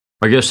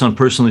Our guest on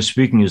Personally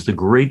Speaking is the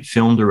great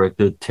film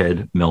director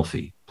Ted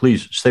Melfi.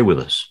 Please stay with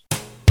us.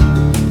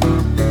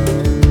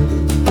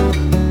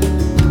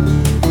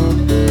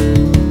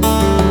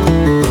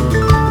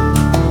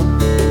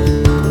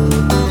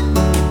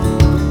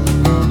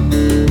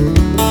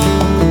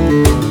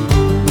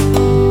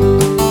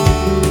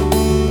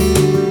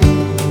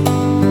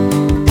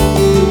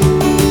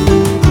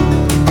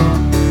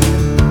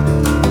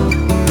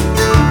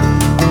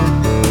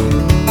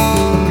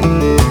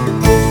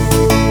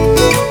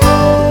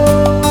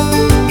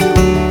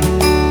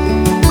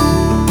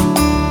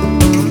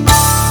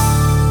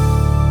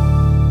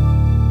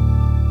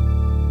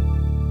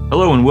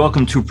 Hello and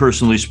welcome to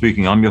Personally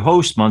Speaking. I'm your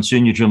host,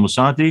 Monsignor Jim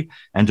Lisanti,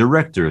 and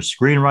director,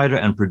 screenwriter,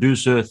 and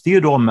producer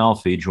Theodore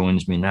Melfi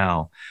joins me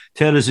now.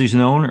 Ted, as he's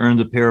known, earned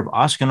a pair of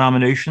Oscar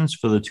nominations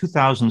for the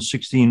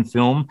 2016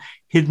 film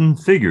Hidden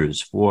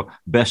Figures for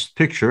Best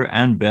Picture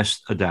and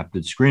Best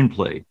Adapted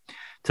Screenplay.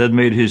 Ted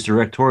made his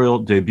directorial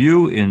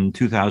debut in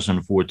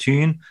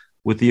 2014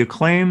 with the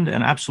acclaimed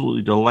and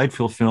absolutely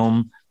delightful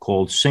film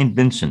called St.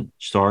 Vincent,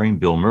 starring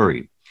Bill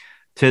Murray.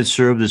 Ted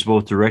served as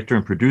both director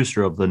and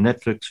producer of the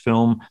Netflix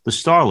film The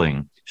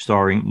Starling,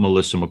 starring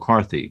Melissa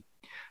McCarthy.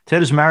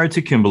 Ted is married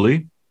to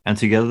Kimberly, and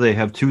together they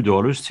have two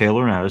daughters,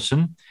 Taylor and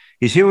Addison.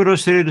 He's here with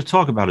us today to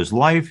talk about his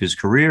life, his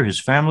career, his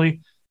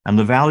family, and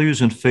the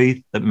values and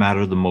faith that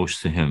matter the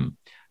most to him.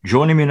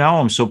 Joining me now,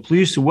 I'm so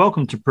pleased to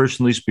welcome to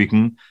Personally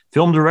Speaking,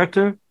 film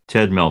director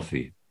Ted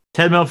Melfi.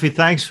 Ted Melfi,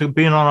 thanks for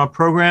being on our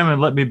program.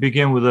 And let me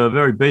begin with a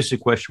very basic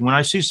question. When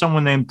I see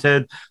someone named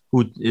Ted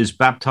who is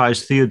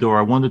baptized Theodore,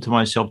 I wonder to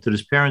myself, did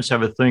his parents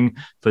have a thing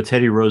for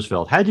Teddy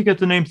Roosevelt? How did you get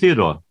the name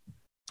Theodore?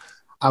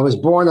 I was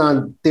born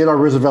on Theodore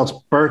Roosevelt's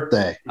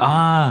birthday.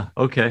 Ah,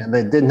 okay. And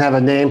they didn't have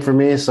a name for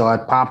me, so I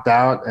popped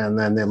out, and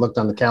then they looked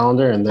on the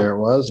calendar, and there it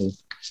was. And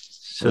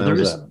so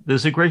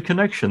there's a great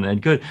connection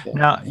then. Good. Yeah.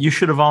 Now, you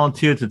should have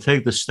volunteered to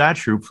take the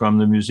statue from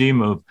the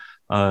Museum of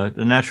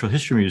the Natural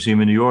History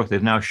Museum in New York.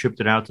 They've now shipped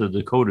it out to the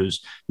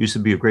Dakotas. Used to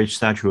be a great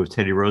statue of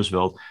Teddy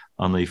Roosevelt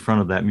on the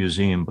front of that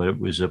museum, but it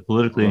was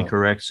politically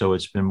incorrect, so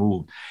it's been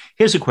moved.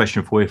 Here's a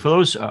question for you. For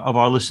those of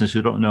our listeners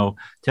who don't know,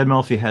 Ted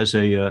Melfi has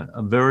a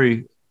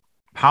very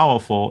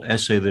powerful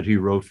essay that he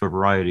wrote for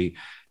Variety.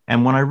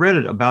 And when I read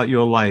it about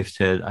your life,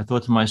 Ted, I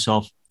thought to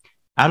myself,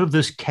 out of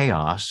this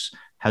chaos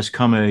has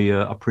come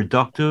a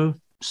productive,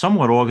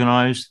 somewhat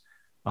organized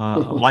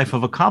life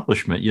of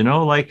accomplishment. You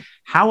know, like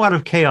how out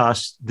of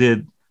chaos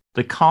did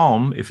the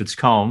calm, if it's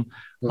calm,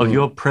 of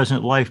your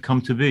present life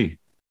come to be?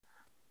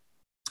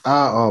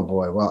 Oh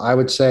boy. Well, I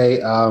would say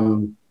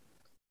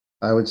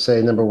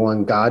number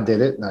one, God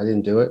did it, and I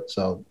didn't do it.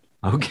 So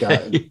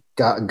okay,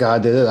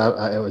 God did it.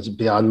 It was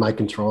beyond my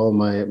control,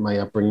 my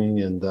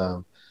upbringing,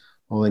 and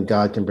only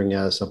God can bring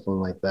out of something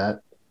like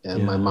that.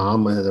 And my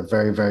mom had a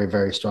very, very,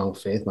 very strong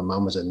faith. My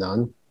mom was a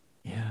nun.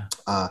 Yeah.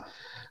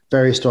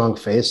 Very strong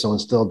faith. So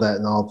instilled that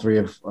in all three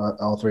of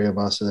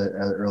us at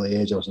an early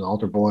age. I was an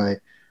altar boy.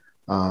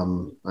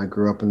 I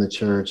grew up in the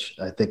church.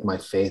 I think my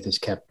faith has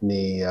kept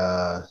me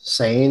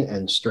sane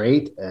and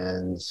straight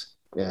and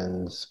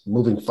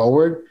moving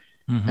forward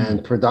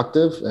and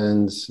productive.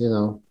 And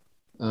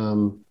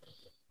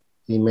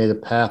he made a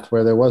path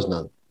where there was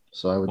none.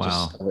 So I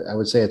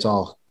would say it's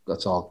all.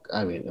 That's all.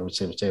 I mean, I would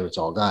say it's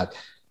all God,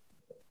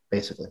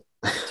 basically.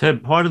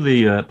 Ted, part of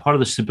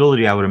the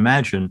stability, I would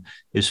imagine,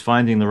 is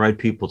finding the right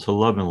people to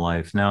love in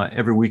life. Now,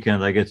 every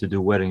weekend I get to do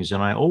weddings,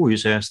 and I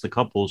always ask the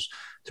couples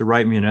to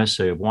write me an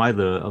essay of why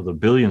of the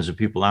billions of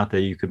people out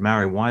there you could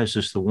marry, why is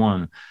this the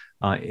one?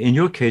 In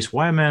your case,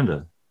 why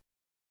Amanda?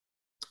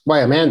 Why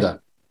Amanda?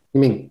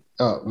 You mean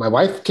my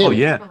wife, Kim? Oh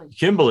yeah,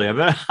 Kimberly. I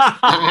bet.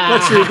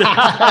 Let's see.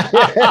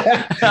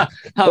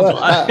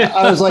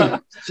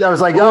 I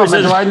was like, oh,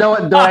 man, do I know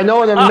it? Do I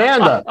know it,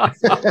 Amanda?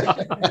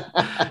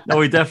 No,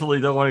 we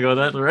definitely don't want to go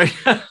that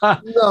direction.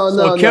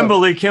 No.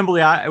 Kimberly,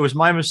 it was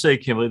my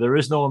mistake, Kimberly. There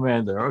is no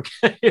Amanda.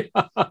 Okay.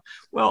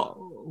 Well,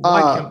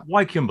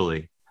 why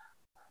Kimberly?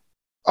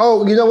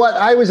 Oh, you know what?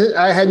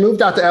 I had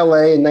moved out to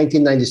LA in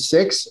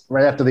 1996,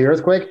 right after the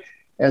earthquake,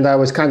 and I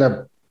was kind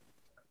of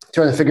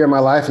trying to figure out my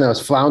life, and I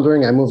was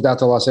floundering. I moved out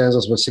to Los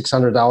Angeles with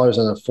 $600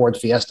 in a Ford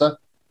Fiesta.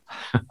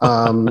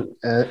 That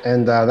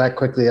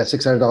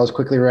 $600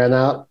 quickly ran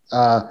out.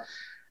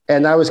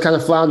 And I was kind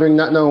of floundering,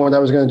 not knowing what I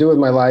was going to do with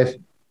my life.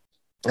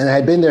 And I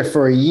had been there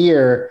for a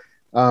year,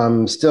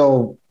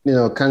 still,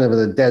 kind of at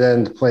a dead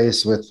end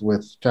place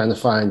with trying to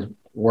find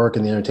work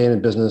in the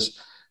entertainment business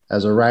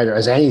as a writer,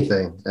 as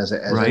anything.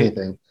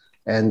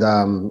 And,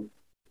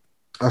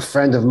 a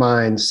friend of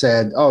mine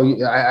said,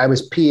 I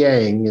was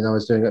PAing, I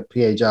was doing a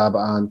PA job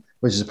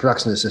which is a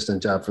production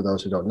assistant job for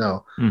those who don't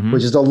know,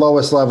 which is the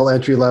lowest level,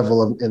 entry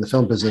level in the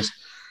film business.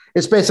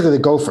 It's basically the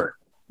gopher,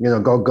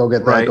 go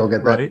get that, go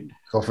get that,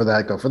 go for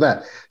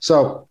that.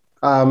 So,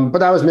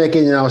 but I was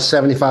making,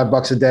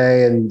 $75 a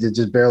day and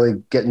just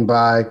barely getting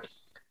by.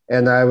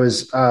 And I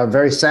was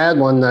very sad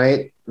one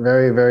night,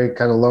 very, very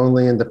kind of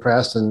lonely and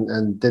depressed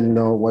and didn't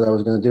know what I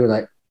was going to do.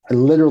 And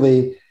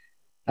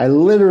I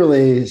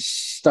literally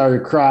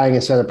started crying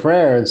and said a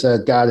prayer and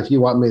said, God, if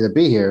you want me to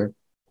be here,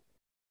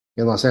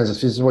 in Los Angeles.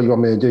 If this is what you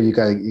want me to do, you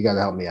got to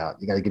help me out.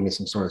 You got to give me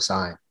some sort of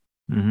sign.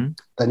 Mm-hmm.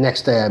 The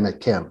next day, I met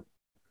Kim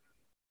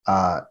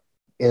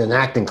in an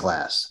acting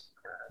class,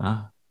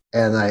 and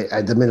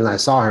the minute I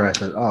saw her, I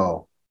said,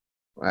 "Oh,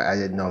 I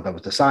didn't know that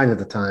was the sign at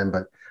the time,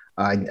 but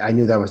I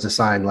knew that was the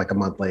sign like a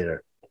month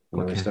later."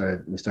 When we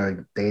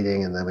started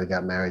dating, and then we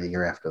got married a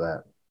year after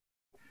that.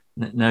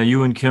 Now,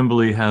 you and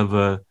Kimberly have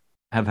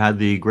had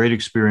the great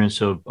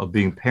experience of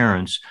being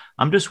parents.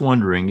 I'm just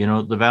wondering,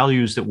 the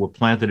values that were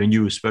planted in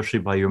you, especially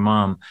by your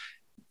mom.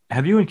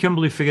 Have you and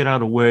Kimberly figured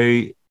out a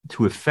way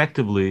to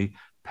effectively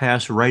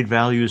pass right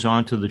values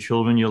on to the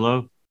children you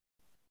love?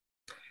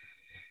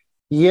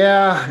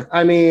 Yeah,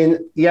 I mean,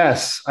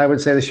 yes, I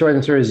would say the short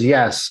answer is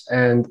yes.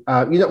 And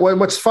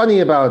what's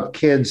funny about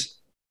kids,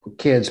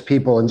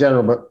 people in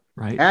general, but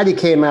right. Addie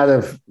came out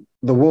of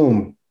the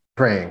womb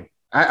praying.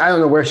 I don't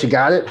know where she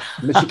got it,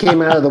 but she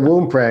came out of the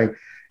womb praying,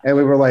 and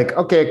we were like,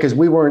 okay, because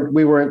we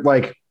weren't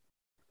like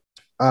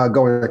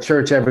going to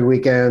church every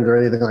weekend or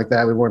anything like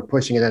that. We weren't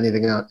pushing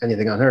anything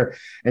on her,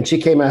 and she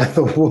came out of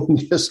the womb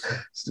just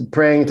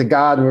praying to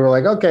God, and we were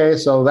like, okay,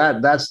 so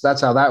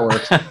that's how that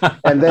works.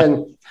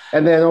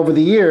 And then over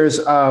the years,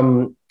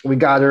 we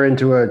got her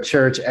into a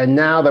church, and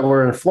now that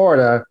we're in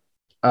Florida,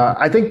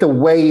 I think the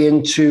way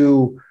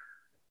into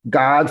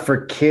God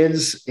for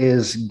kids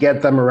is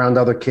get them around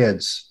other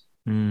kids.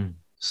 Mm.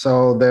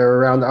 So they're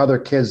around other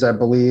kids that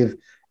believe.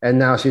 And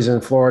now she's in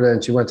Florida,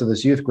 and she went to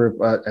this youth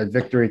group at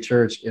Victory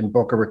Church in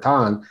Boca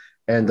Raton.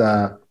 And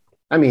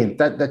I mean,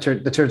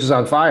 the church is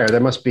on fire.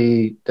 There must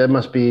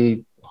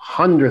be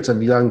hundreds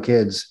of young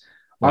kids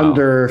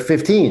under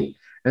 15.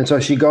 And so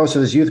she goes to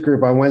this youth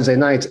group on Wednesday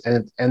nights,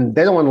 and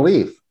they don't want to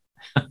leave.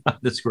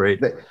 That's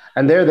great.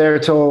 And they're there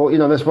till,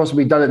 they're supposed to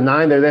be done at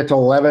 9. They're there till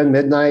 11,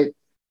 midnight,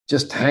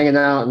 just hanging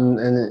out and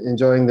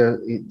enjoying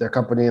their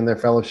company and their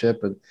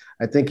fellowship. And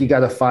I think you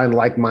got to find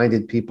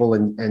like-minded people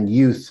and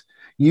youth.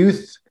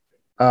 Youth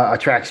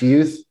attracts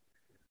youth.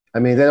 I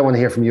mean, they don't want to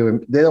hear from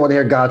you. They don't want to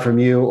hear God from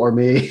you or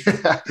me.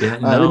 Yeah,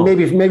 no.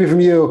 Maybe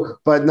from you,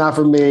 but not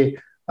from me.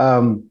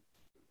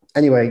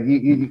 Anyway,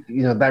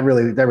 that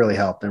really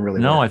helped and really.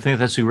 No, worked. I think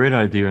that's a great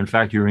idea. In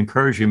fact, you're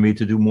encouraging me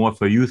to do more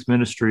for youth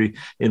ministry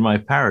in my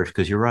parish,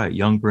 because you're right.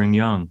 Young bring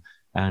young,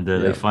 and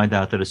they find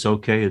out that it's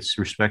okay, it's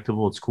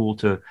respectable, it's cool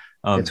to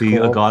be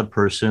cool. A God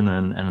person,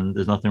 and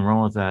there's nothing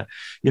wrong with that.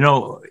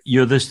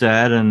 You're this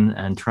dad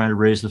and trying to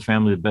raise the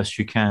family the best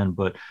you can,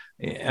 but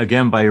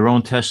again, by your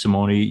own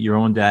testimony, your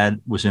own dad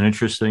was an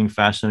interesting,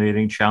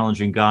 fascinating,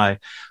 challenging guy.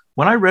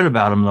 When I read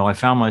about him, though, I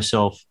found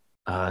myself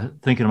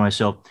thinking to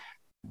myself,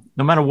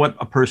 no matter what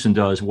a person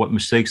does, what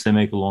mistakes they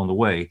make along the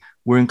way,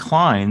 we're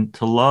inclined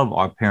to love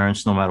our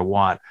parents no matter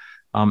what.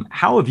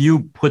 How have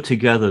you put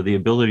together the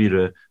ability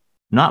to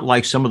not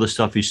like some of the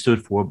stuff he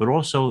stood for, but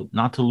also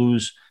not to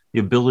lose the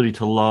ability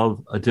to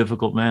love a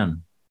difficult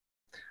man?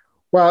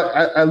 Well,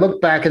 I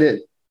look back at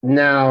it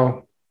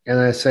now and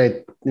I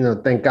say,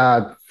 thank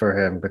God for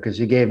him, because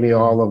he gave me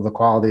all of the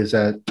qualities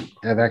that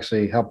have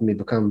actually helped me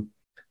become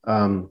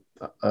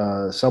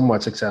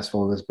somewhat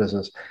successful in this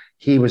business.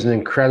 He was an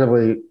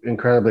incredibly,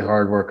 incredibly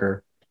hard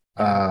worker,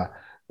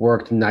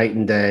 worked night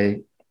and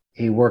day.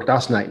 He worked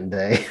us night and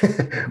day,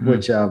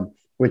 which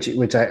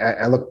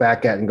I look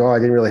back at and go, I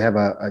didn't really have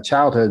a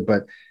childhood,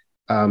 but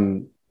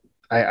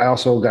I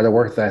also got a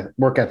work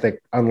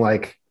ethic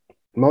unlike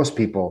most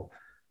people.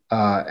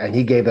 And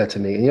he gave that to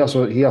me. And he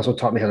also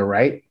taught me how to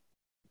write.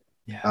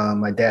 Yeah.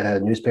 My dad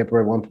had a newspaper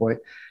at one point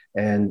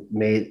and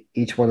made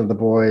each one of the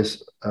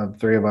boys,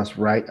 3 of us,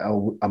 write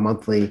a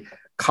monthly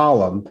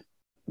column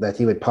that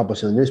he would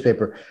publish in the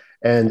newspaper.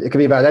 And it could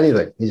be about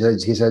anything. He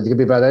said it could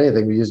be about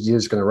anything. You're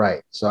just going to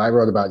write. So I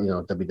wrote about,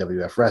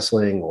 WWF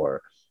wrestling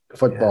or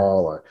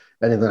football or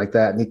anything like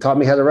that. And he taught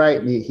me how to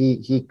write.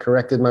 He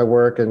corrected my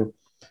work, and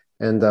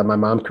my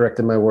mom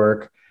corrected my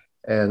work.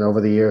 And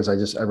over the years,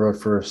 I wrote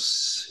for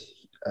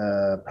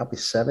probably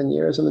 7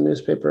 years in the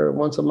newspaper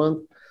once a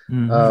month.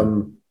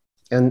 Mm-hmm.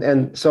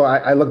 And so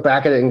I look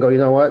back at it and go, you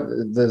know what?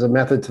 There's a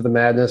method to the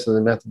madness and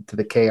a method to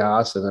the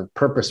chaos and a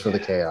purpose for the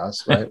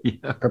chaos, right?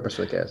 Yeah. Purpose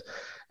for the chaos.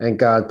 And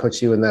God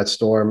puts you in that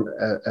storm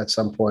at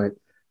some point.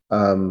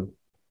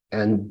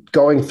 And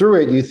going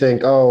through it, you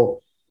think,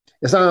 oh,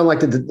 it's not unlike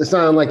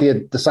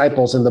the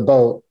disciples in the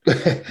boat.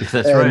 That's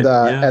right.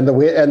 And the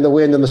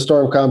wind and the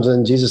storm comes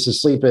and Jesus is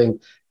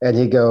sleeping and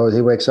he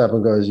wakes up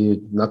and goes,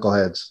 you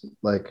knuckleheads,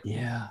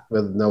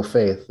 with no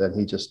faith. And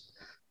he just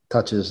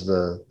touches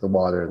the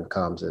water and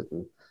calms it.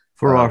 And,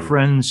 for our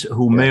friends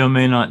who may or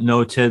may not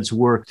know Ted's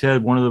work,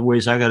 Ted, one of the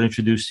ways I got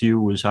introduced to you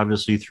was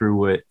obviously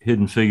through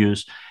Hidden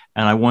Figures.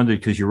 And I wondered,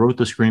 because you wrote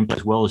the screenplay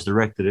as well as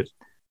directed it,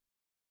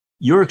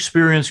 your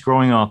experience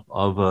growing up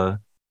of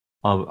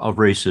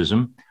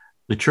racism,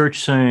 the church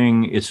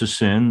saying it's a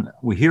sin.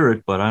 We hear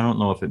it, but I don't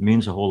know if it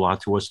means a whole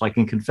lot to us. Like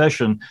in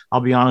confession,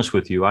 I'll be honest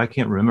with you, I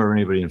can't remember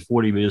anybody in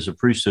 40 years of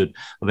priesthood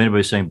of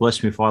anybody saying,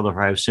 bless me, Father,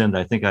 for I have sinned.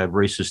 I think I have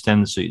racist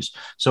tendencies.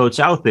 So it's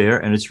out there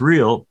and it's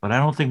real, but I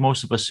don't think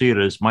most of us see it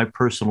as my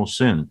personal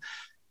sin.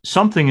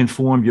 Something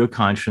informed your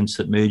conscience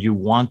that made you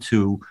want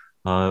to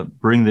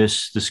bring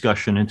this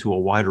discussion into a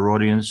wider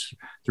audience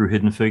through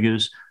Hidden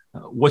Figures.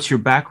 What's your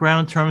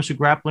background in terms of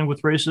grappling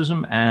with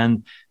racism,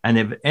 and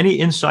if any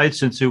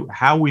insights into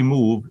how we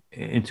move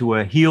into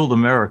a healed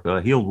America,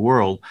 a healed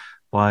world,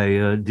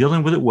 by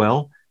dealing with it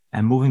well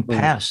and moving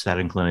past that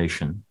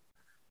inclination?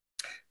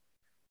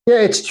 Yeah,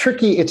 it's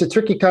tricky. It's a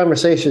tricky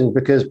conversation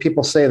because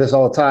people say this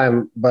all the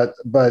time. But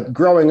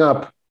growing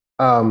up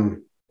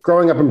in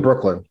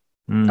Brooklyn,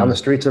 on the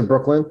streets of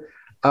Brooklyn,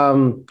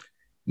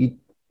 you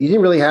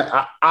didn't really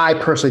have. I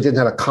personally didn't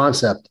have a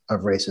concept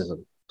of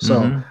racism.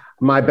 So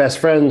my best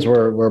friends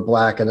were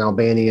Black and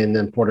Albanian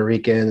and Puerto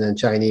Rican and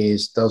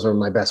Chinese. Those are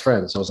my best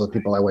friends. Those are the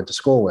people I went to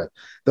school with.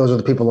 Those are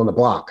the people on the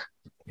block.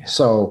 Yeah.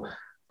 So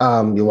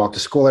you walk to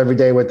school every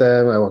day with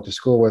them. I walked to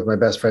school with my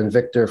best friend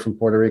Victor from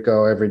Puerto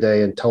Rico every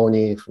day, and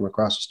Tony from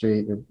across the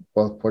street. We're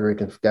both Puerto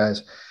Rican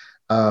guys.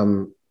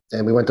 And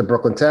we went to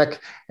Brooklyn Tech,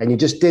 and you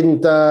just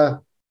didn't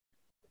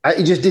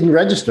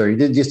register.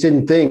 You just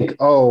didn't think,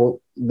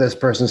 oh, this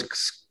person's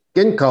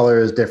skin color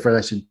is different,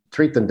 I should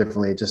treat them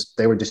differently.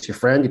 They were just your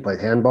friend. You played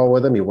handball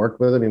with them. You worked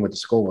with them. You went to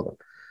school with them.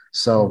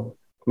 So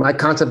my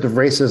concept of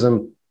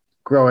racism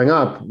growing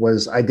up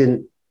was I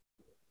didn't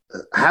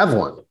have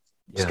one.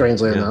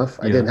 Strangely enough,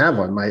 I didn't have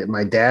one.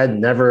 My dad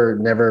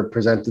never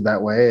presented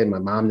that way, and my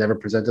mom never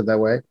presented that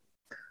way.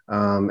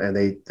 And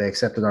they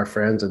accepted our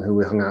friends and who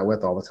we hung out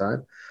with all the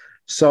time.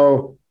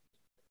 So,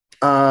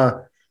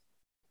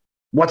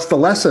 what's the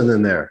lesson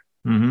in there,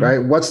 right?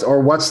 What's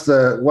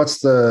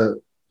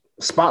the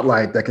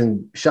spotlight that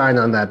can shine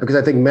on that? Because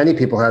I think many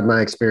people had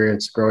my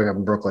experience growing up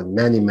in Brooklyn.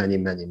 Many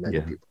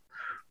people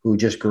who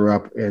just grew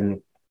up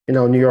in,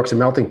 New York's a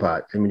melting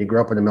pot, and when you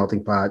grow up in a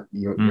melting pot,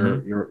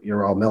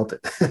 you're all melted,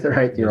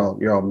 right? You're all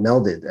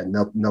melded and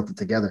melted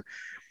together.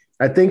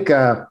 I think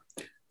the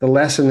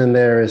lesson in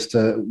there is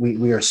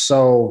we are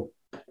so.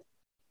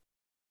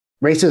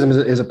 Racism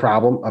is a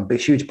problem, a big,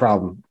 huge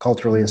problem,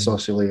 culturally and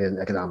socially and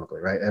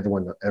economically, right?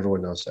 Everyone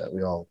knows that.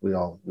 We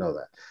all know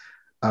that.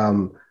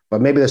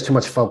 But maybe there's too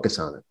much focus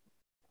on it.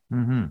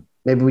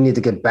 Maybe we need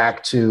to get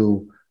back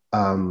to,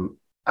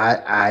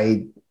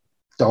 I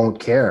don't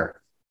care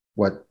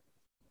what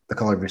the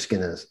color of your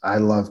skin is. I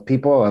love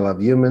people. I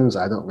love humans.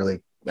 I don't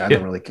really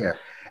care.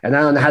 And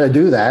I don't know how to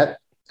do that.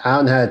 I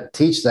don't know how to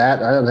teach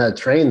that. I don't know how to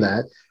train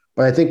that.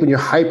 But I think when you're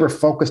hyper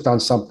focused on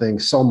something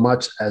so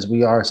much as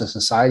we are as a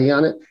society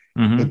on it,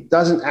 it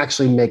doesn't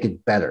actually make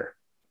it better.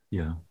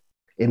 Yeah.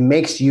 It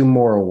makes you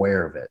more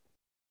aware of it.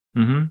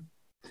 I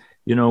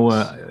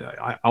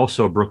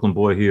also a Brooklyn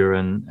boy here,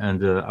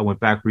 and I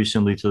went back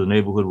recently to the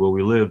neighborhood where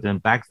we lived,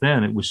 and back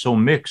then it was so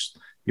mixed.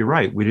 You're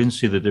right, we didn't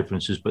see the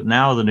differences, but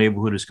now the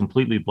neighborhood is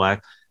completely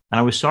Black, and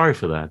I was sorry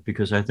for that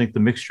because I think the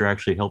mixture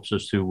actually helps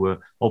us to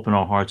open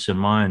our hearts and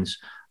minds.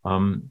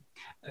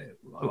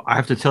 I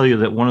have to tell you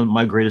that one of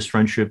my greatest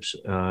friendships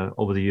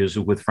over the years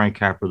was with Frank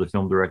Capra, the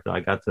film director. I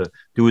got to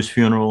do his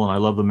funeral, and I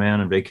love the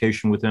man, and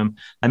vacation with him.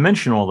 I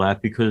mention all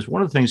that because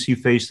one of the things he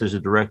faced as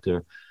a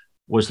director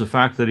was the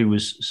fact that he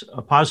was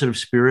a positive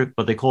spirit,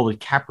 but they called it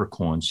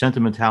Capricorn,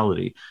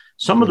 sentimentality.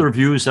 Some of the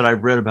reviews that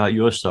I've read about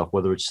your stuff,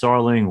 whether it's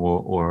Starling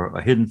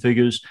or Hidden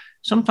Figures,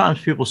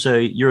 sometimes people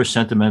say you're a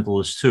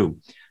sentimentalist too.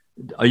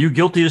 Are you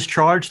guilty as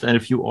charged? And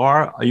if you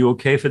are you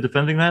okay for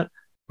defending that?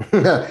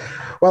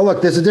 Well,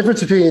 look, there's a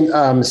difference between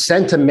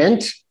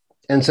sentiment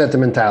and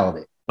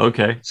sentimentality.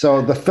 Okay.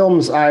 So the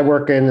films I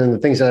work in and the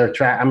things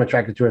that I'm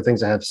attracted to are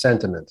things that have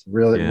sentiment,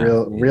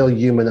 real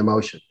human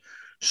emotion.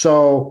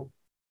 So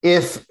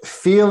if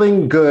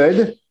feeling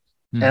good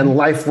and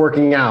life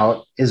working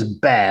out is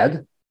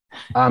bad,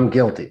 I'm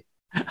guilty.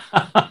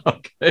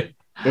 Okay.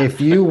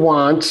 If you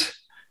want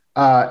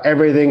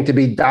everything to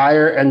be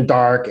dire and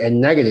dark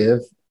and negative,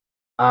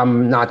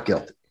 I'm not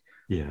guilty.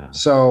 Yeah.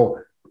 So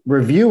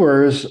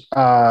reviewers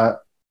are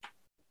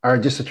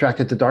just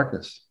attracted to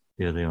darkness.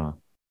 Yeah, they are.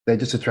 They're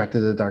just attracted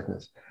to the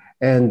darkness.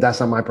 And that's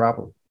not my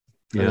problem.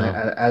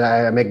 Yeah. And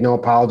I make no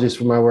apologies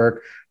for my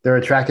work. They're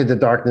attracted to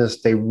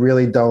darkness. They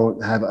really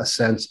don't have a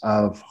sense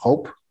of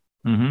hope.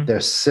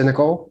 They're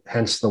cynical,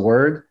 hence the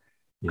word,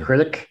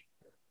 critic.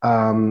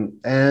 And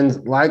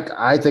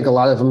I think a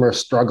lot of them are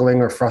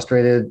struggling or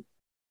frustrated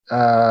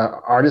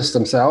artists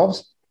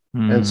themselves.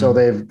 And so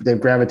they've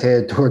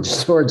gravitated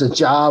towards a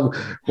job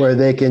where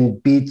they can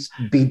beat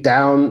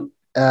down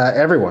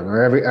everyone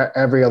or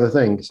every other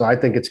thing. So I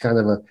think it's kind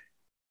of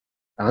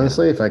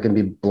honestly, if I can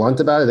be blunt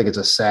about it, I think it's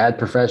a sad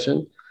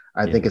profession.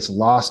 I think it's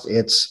lost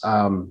its.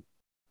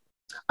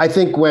 I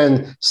think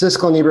when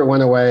Siskel and Ebert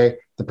went away,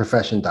 the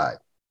profession died.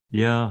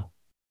 Yeah.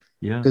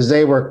 Because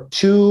they were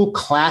two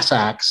class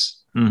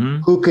acts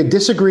who could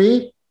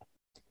disagree,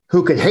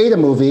 who could hate a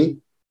movie,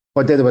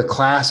 but did it with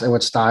class and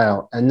with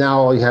style. And now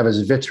all you have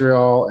is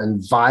vitriol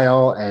and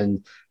vile,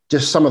 and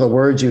just some of the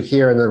words you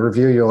hear in the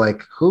review, you're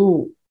like,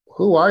 who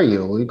are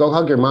you? Well, you go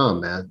hug your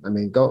mom, man. I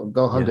mean, go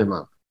hug your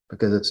mom,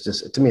 because it's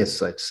just, to me,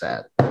 it's like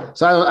sad.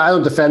 So I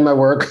don't defend my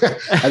work,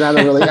 and I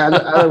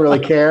don't really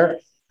care.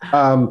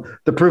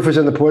 The proof is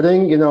in the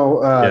pudding.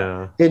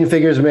 Hidden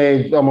Figures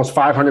made almost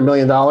 $500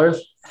 million.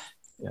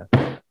 Yeah.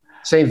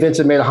 St.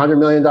 Vincent made $100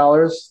 million.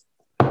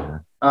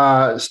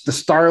 The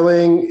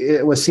Starling,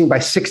 it was seen by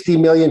 60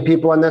 million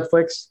people on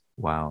Netflix.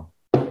 Wow.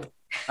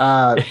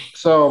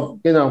 So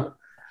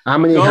how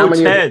many?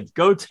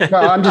 Go Ted. No,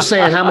 I'm just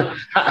saying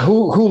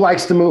who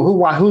likes the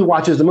movie? Who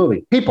watches the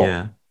movie? People.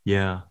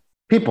 Yeah.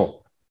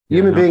 People.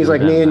 Human beings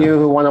like me and you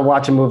who want to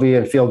watch a movie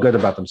and feel good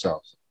about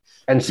themselves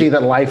and see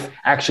that life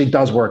actually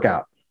does work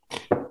out.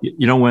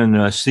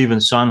 When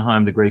Stephen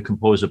Sondheim, the great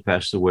composer,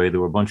 passed away, there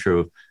were a bunch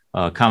of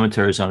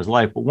commentaries on his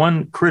life. But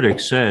one critic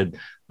said,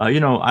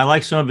 I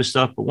like some of his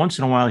stuff, but once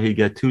in a while he'd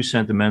get too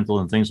sentimental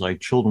and things like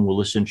children will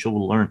listen,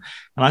 children will learn.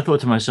 And I thought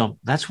to myself,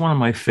 that's one of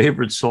my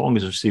favorite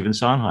songs of Stephen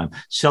Sondheim,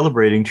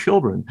 celebrating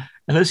children.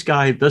 And this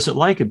guy doesn't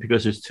like it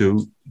because it's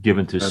too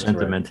given to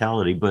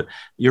sentimentality. Right. But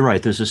you're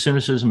right. There's a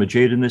cynicism, a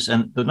jadedness.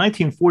 And the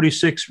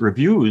 1946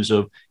 reviews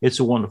of It's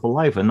a Wonderful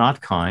Life are not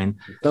kind.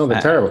 No,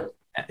 they're terrible.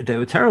 They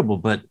were terrible,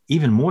 but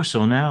even more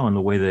so now in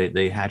the way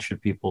they hatchet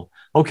people.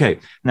 Okay,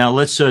 now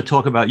let's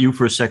talk about you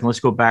for a second. Let's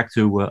go back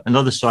to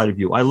another side of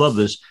you. I love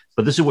this,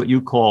 but this is what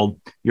you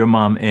called your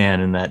mom, Anne,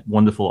 in that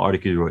wonderful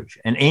article you wrote.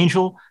 An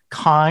angel,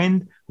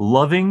 kind,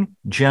 loving,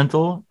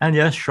 gentle, and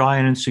yes, shy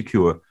and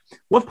insecure.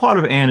 What part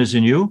of Anne is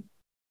in you?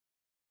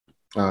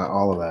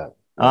 All of that.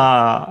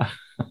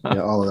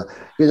 Yeah, all of that.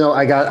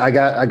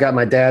 I got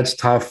my dad's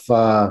tough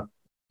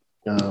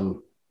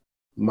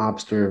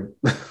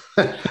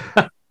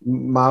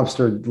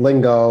mobster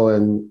lingo,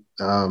 and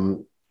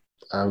I'm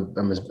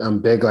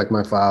big like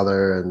my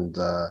father, and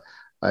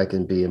I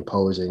can be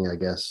imposing, I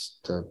guess,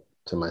 to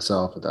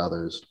myself and to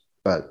others.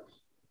 But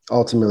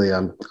ultimately,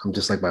 I'm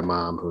just like my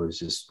mom, who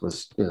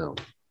was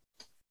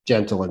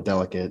gentle and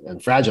delicate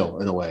and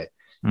fragile in a way.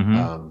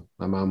 Mm-hmm.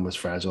 My mom was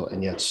fragile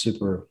and yet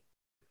super,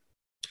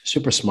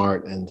 super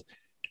smart, and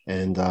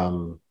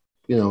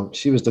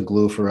she was the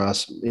glue for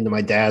us.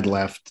 My dad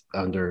left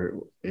under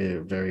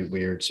very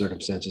weird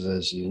circumstances,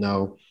 as you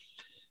know.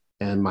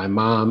 And my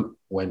mom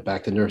went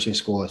back to nursing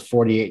school at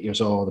 48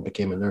 years old and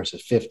became a nurse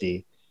at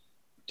 50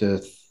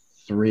 to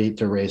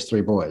raise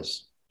 3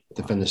 boys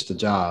to finish the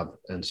job.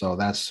 And so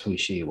that's who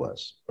she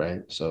was,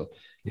 right? So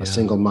a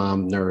single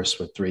mom nurse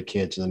with 3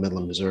 kids in the middle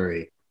of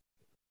Missouri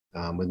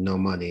with no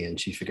money, and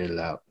she figured it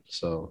out.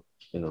 So,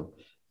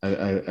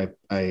 I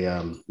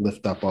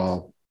lift up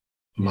all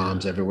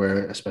moms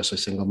everywhere, especially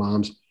single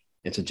moms.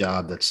 It's a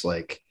job that's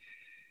like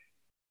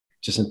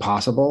just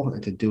impossible,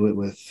 and to do it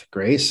with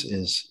grace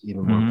is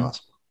even more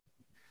impossible.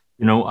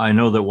 I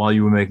know that while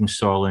you were making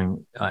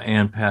Starling,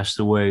 Anne passed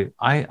away.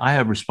 I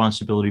have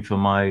responsibility for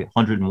my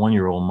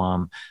 101-year-old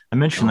mom. I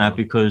mention that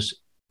because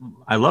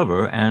I love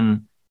her,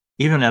 and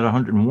even at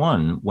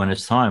 101, when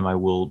it's time, I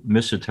will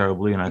miss her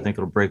terribly, and I think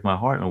it'll break my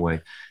heart in a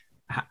way.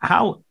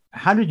 How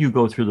did you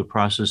go through the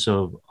process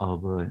of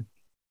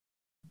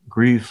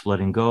grief,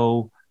 letting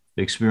go,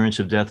 the experience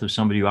of death of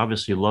somebody you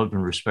obviously loved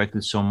and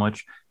respected so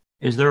much?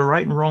 Is there a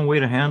right and wrong way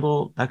to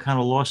handle that kind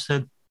of loss,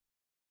 Ted?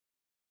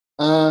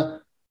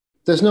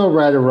 There's no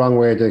right or wrong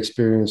way to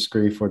experience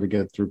grief or to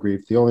get through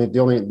grief. The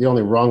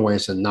only wrong way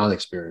is to not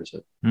experience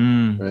it.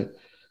 Right?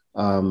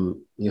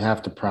 You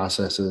have to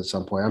process it at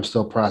some point. I'm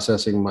still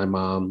processing my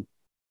mom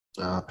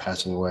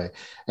passing away,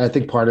 and I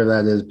think part of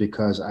that is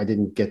because I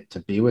didn't get to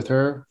be with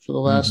her for the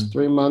last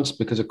 3 months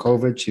because of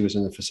COVID. She was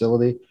in a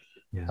facility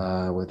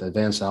with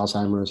advanced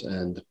Alzheimer's,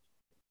 and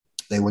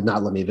they would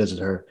not let me visit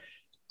her.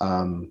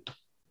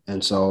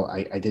 And so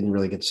I didn't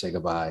really get to say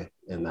goodbye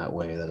in that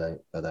way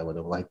that I would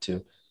have liked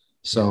to.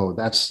 So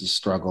that's the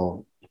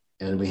struggle.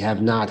 And we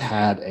have not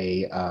had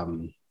a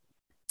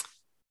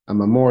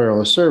memorial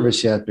or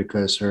service yet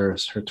because her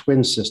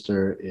twin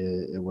sister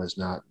it was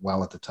not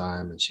well at the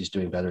time, and she's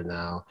doing better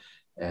now,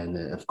 and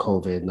of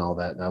COVID and all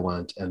that.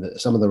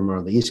 And some of them were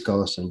on the East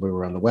Coast, and we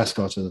were on the West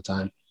Coast at the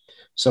time.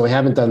 So we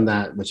haven't done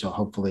that, which will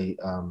hopefully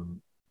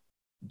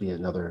be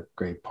another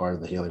great part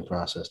of the healing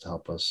process to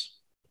help us,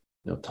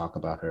 talk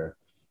about her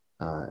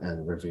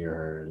and revere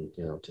her,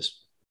 and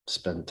just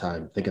spend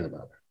time thinking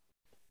about her.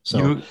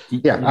 So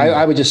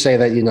I would just say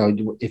that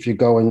if you're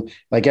going,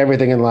 like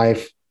everything in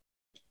life,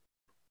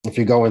 if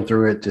you're going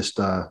through it, just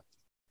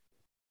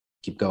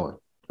keep going.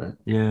 Right?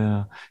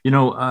 Yeah,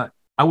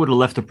 I would have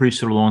left the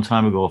priesthood a long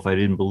time ago if I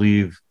didn't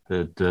believe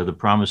that the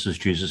promises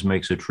Jesus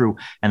makes are true.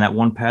 And that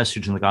one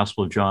passage in the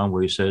Gospel of John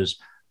where he says,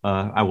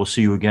 I will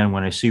see you again.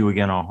 When I see you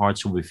again, our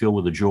hearts will be filled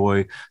with a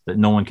joy that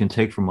no one can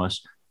take from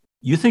us.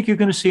 You think you're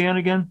going to see Anne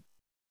again?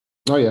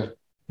 Oh, yeah.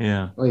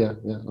 Yeah. Oh, yeah.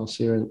 Yeah. I'll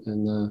see her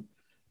in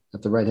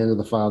at the right hand of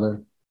the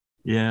Father.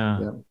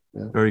 Yeah.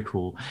 Very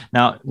cool.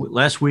 Now,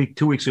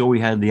 2 weeks ago, we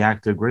had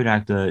the great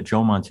actor,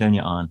 Joe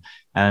Mantegna on,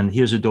 and he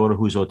has a daughter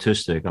who's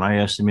autistic. And I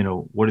asked him,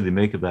 what do they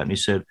make of that? And he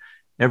said,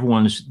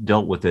 everyone's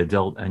dealt what they're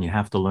dealt, and you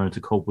have to learn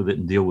to cope with it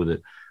and deal with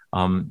it.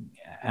 And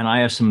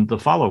I asked him the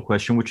follow-up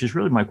question, which is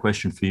really my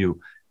question for you.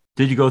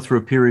 Did you go through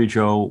a period,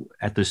 Joe,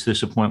 at this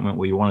disappointment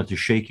where you wanted to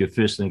shake your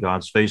fist in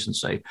God's face and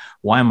say,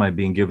 why am I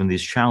being given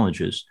these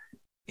challenges?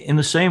 In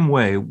the same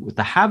way, with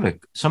the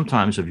havoc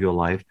sometimes of your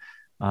life,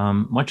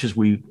 much as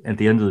we, at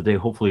the end of the day,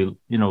 hopefully,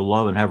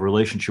 love and have a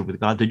relationship with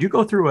God, did you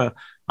go through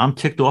I'm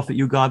ticked off at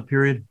you, God,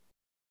 period?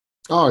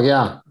 Oh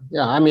yeah,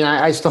 yeah. I mean,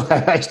 I still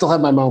I still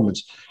have my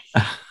moments,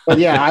 but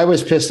yeah, I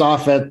was pissed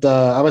off at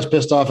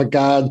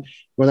God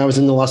when I was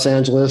in Los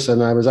Angeles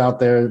and I was out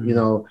there,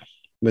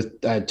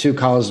 with I had two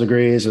college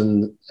degrees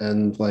and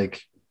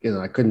like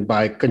I couldn't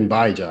buy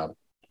a job,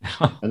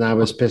 and I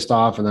was pissed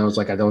off and I was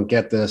like, I don't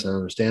get this. I don't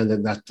understand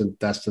it.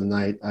 That's the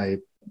night I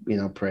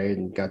prayed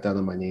and got down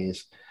on my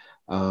knees.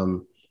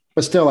 Um,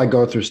 but still, I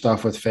go through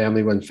stuff with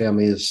family when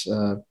family is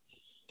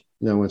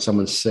when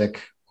someone's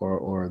sick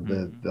or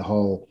the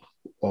whole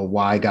or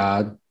why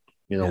God,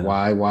 Yeah.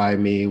 why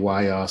me,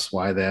 why us,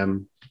 why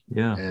them,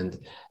 Yeah. and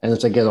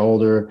as I get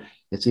older,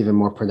 it's even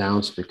more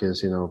pronounced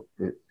because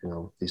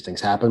these things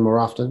happen more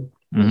often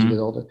as you get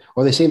older,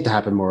 or they seem to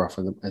happen more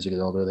often as you get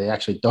older. They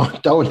actually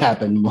don't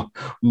happen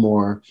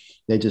more.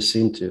 They just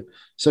seem to.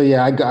 So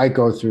yeah, I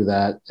go through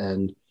that,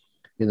 and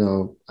you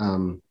know,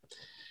 um,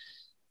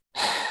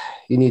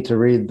 you need to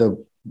read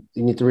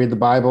the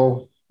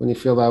Bible when you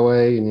feel that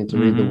way. You need to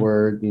read the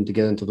Word. You need to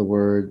get into the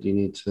Word. You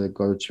need to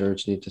go to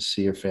church. You need to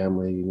see your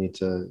family. You need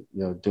to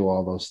do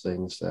all those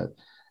things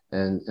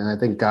and I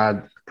think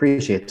God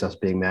appreciates us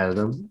being mad at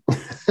him.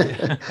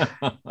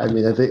 I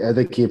mean, I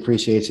think he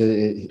appreciates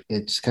it.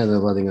 It's kind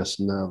of letting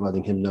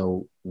him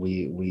know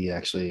we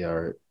actually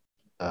are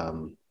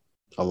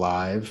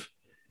alive,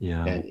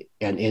 Yeah. and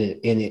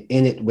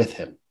in it with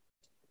him,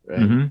 right?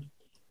 Mm-hmm.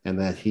 And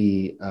that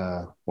he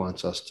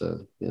wants us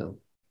to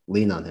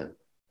lean on him.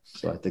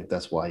 So I think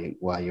that's why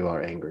you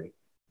are angry.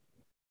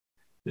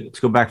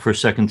 Let's go back for a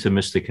second to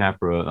Mr.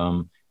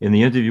 Capra. In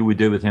the interview we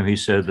did with him, he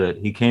said that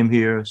he came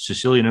here,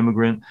 Sicilian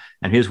immigrant,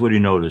 and here's what he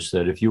noticed: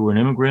 that if you were an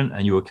immigrant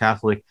and you were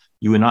Catholic,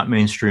 you were not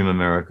mainstream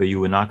America. You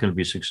were not going to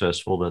be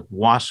successful. That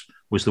WASP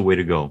was the way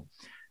to go.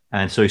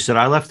 And so he said,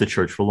 I left the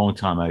church for a long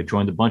time. I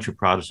joined a bunch of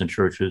Protestant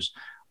churches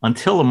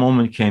until a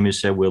moment came, he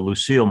said, where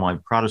Lucille, my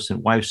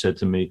Protestant wife, said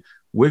to me,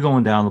 we're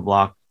going down the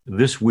block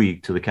this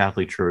week to the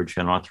Catholic Church,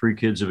 and our three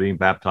kids are being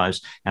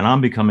baptized, and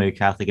I'm becoming a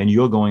Catholic, and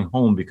you're going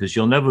home because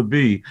you'll never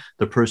be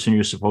the person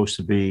you're supposed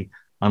to be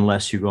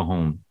unless you go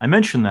home. I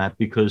mention that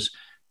because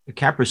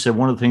Capra said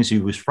one of the things he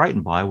was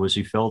frightened by was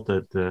he felt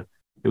that there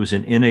was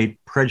an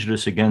innate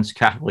prejudice against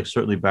Catholics,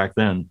 certainly back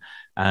then,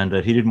 and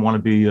that he didn't want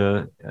to be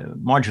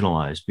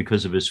marginalized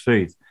because of his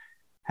faith.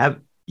 Have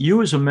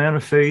you, as a man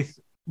of faith,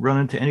 run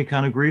into any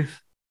kind of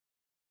grief?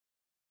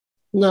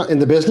 No, in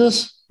the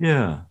business?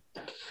 Yeah.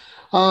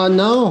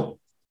 No,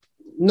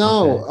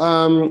 no.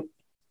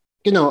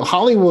 Okay.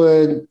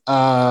 Hollywood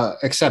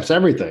accepts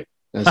everything,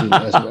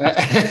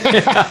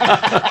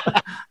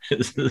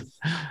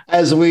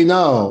 as we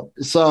know.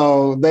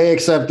 So they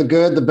accept the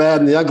good, the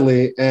bad, and the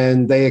ugly,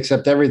 and they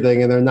accept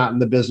everything, and they're not in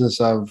the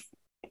business of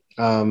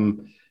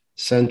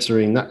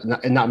censoring.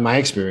 Not in my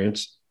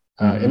experience.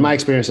 In my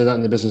experience, they're not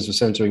in the business of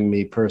censoring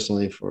me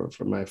personally for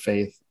my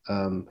faith.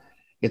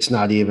 It's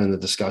not even a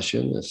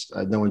discussion.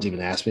 No one's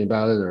even asked me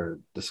about it or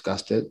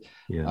discussed it.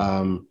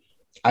 Yeah.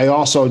 I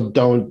also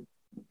don't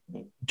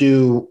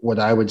do what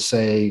I would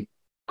say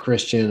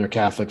Christian or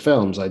Catholic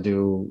films. I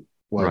do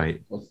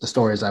what the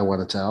stories I want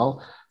to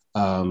tell.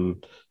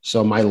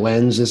 So my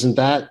lens isn't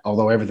that,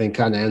 although everything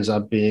kind of ends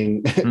up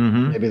being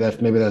maybe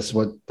that's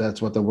what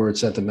the word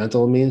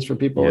sentimental means for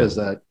people, is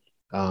that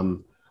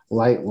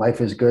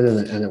life is good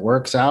and it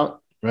works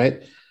out,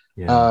 right?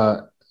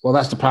 Yeah. Well,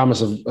 that's the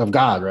promise of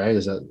God, right?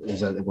 Is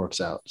that it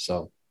works out.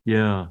 So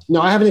yeah. No,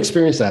 I haven't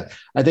experienced that.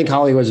 I think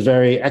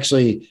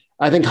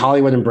I think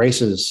Hollywood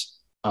embraces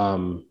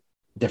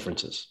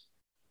differences.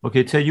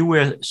 Okay, Ted, you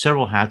wear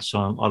several hats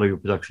on a lot of your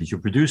productions. You're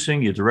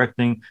producing, you're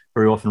directing,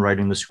 very often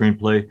writing the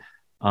screenplay.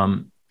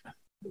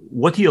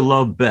 What do you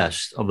love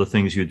best of the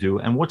things you do,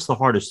 and what's the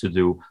hardest to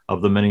do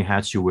of the many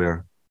hats you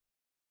wear?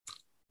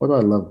 What do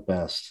I love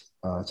best?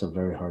 It's a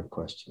very hard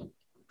question.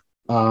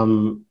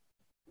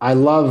 I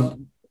love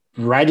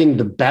writing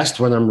the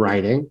best when I'm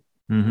writing,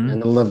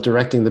 and I love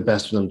directing the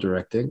best when I'm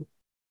directing,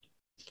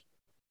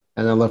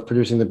 and I love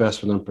producing the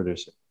best when I'm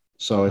producing.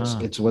 So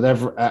it's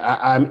whatever.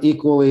 I'm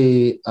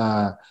equally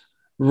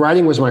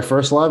writing was my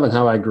first love and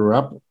how I grew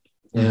up,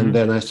 and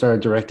then I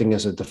started directing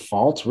as a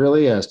default,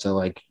 really, as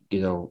to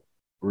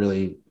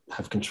really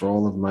have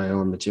control of my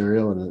own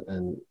material,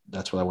 and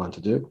that's what I wanted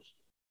to do.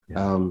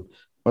 Yeah.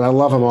 But I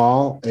love them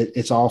all.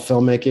 It's all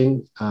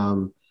filmmaking.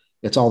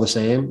 It's all the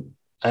same.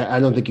 I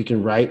don't think you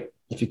can write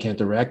if you can't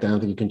direct. I don't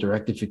think you can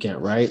direct if you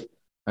can't write.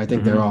 I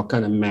think they're all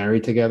kind of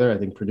married together. I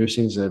think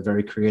producing is a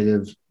very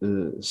creative,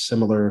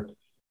 similar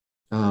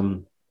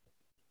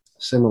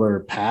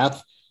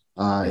path.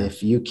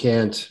 If you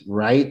can't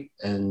write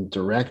and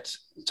direct,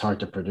 it's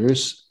hard to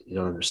produce. You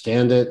don't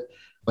understand it.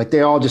 Like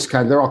they're all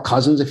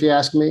cousins, if you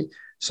ask me.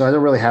 So I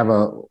don't really have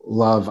a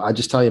love. I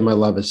just tell you my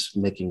love is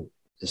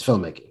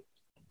filmmaking.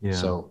 Yeah.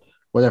 So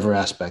whatever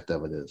aspect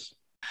of it is.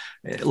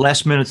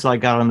 Last minutes I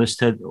got on this,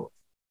 Ted.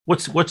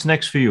 What's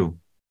next for you?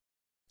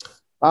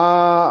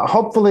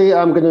 Hopefully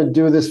I'm going to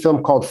do this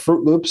film called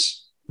Fruit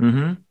Loops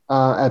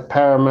at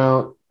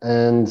Paramount.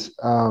 And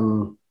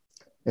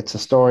it's a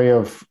story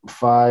of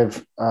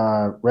 5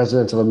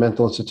 residents of a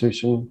mental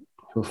institution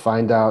who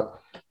find out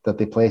that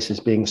the place is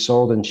being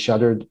sold and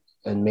shuttered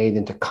and made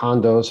into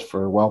condos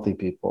for wealthy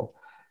people.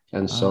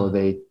 And so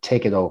they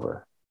take it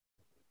over.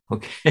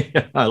 Okay,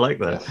 I like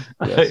that.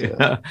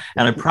 Yes.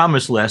 And I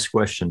promise, last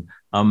question.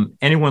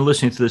 Anyone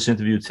listening to this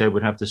interview, Ted,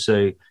 would have to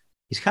say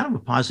he's kind of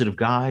a positive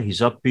guy.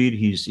 He's upbeat.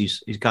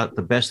 He's got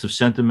the best of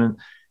sentiment.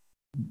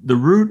 The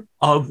root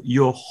of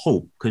your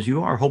hope, because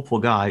you are a hopeful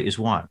guy, is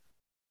what?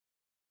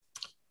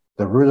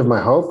 The root of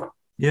my hope?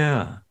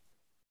 Yeah.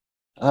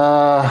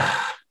 As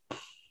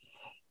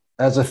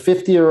a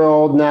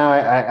 50-year-old now,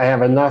 I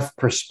have enough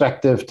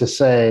perspective to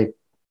say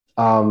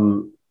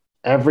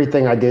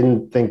everything I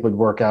didn't think would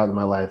work out in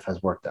my life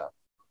has worked out.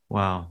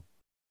 Wow.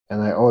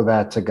 And I owe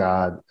that to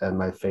God and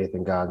my faith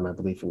in God, my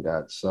belief in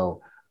God.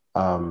 So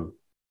I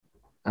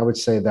would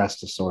say that's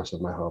the source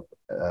of my hope,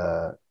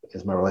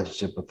 is my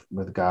relationship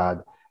with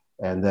God.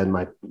 And then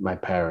my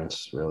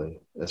parents, really,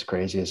 as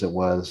crazy as it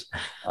was,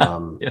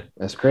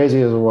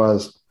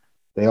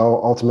 they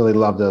all ultimately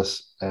loved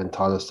us and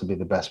taught us to be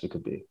the best we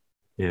could be.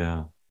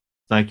 Yeah.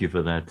 Thank you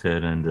for that,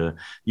 Ted. And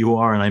you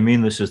are, and I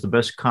mean this as the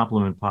best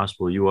compliment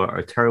possible, you are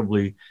a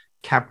terribly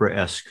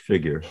Capra-esque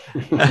figure.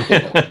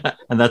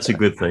 And that's a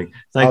good thing.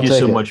 Thank you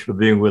so much for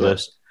being with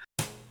us.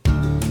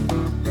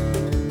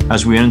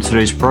 As we end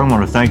today's program, I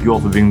want to thank you all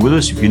for being with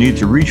us. If you need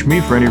to reach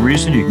me for any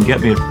reason, you can get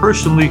me at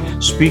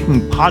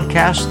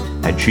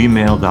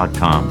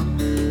personallyspeakingpodcast@gmail.com.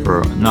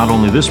 For not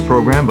only this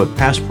program, but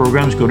past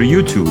programs, go to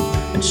YouTube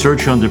and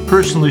search under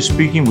Personally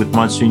Speaking with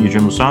Monsignor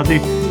Jim Lisante.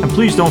 And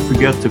please don't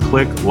forget to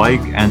click like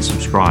and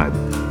subscribe.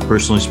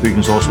 Personally Speaking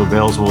is also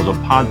available as a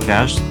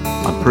podcast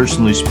on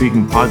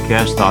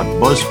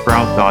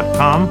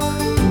personallyspeakingpodcast.buzzsprout.com.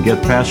 You can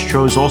get past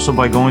shows also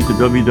by going to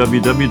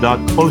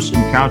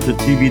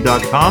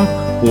www.closeencountertv.com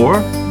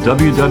or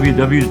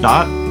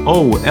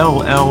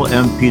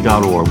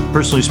www.ollmp.org.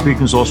 Personally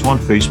Speaking is also on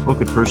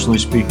Facebook at Personally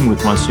Speaking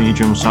with Monsignor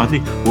Jim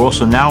Lisante. We're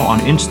also now on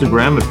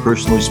Instagram at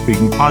Personally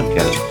Speaking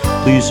Podcast.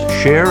 Please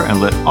share and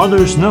let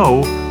others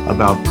know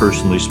about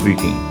Personally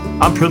Speaking.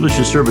 I'm privileged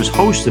to serve as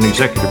host and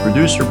executive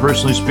producer,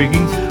 Personally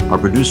Speaking. Our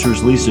producer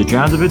is Lisa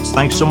Jandovitz.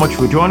 Thanks so much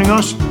for joining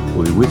us.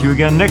 We'll be with you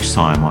again next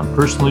time on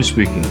Personally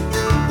Speaking.